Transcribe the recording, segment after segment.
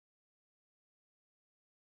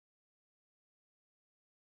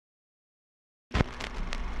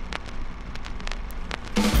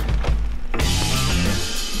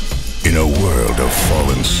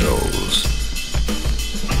fallen souls.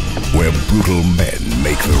 Where brutal men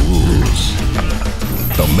make the rules.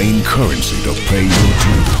 The main currency to pay your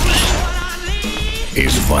dues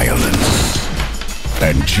is violence.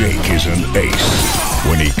 And Jake is an ace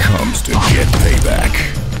when he comes to get payback.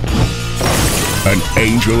 An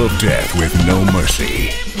angel of death with no mercy,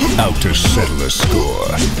 out to settle a score.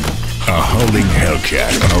 A howling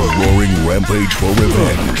hellcat on a roaring rampage for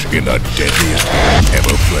revenge in the deadliest game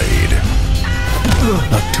ever played.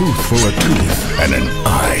 A tooth for a tooth and an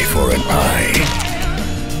eye for an eye.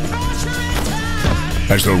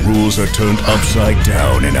 As the rules are turned upside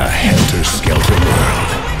down in a helter-skelter world,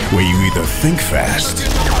 where you either think fast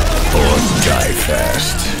or die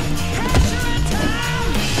fast.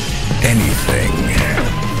 Anything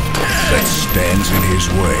that stands in his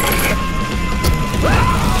way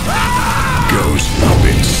goes up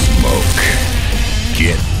in smoke.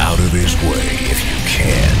 Get out of his way if you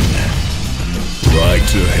can. Ride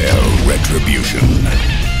to hell, Retribution.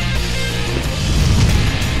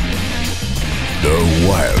 The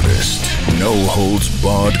wildest,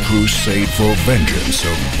 no-holds-barred crusade for vengeance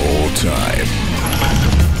of all time.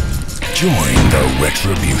 Join the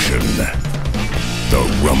Retribution. The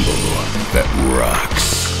rumble that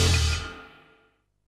rocks.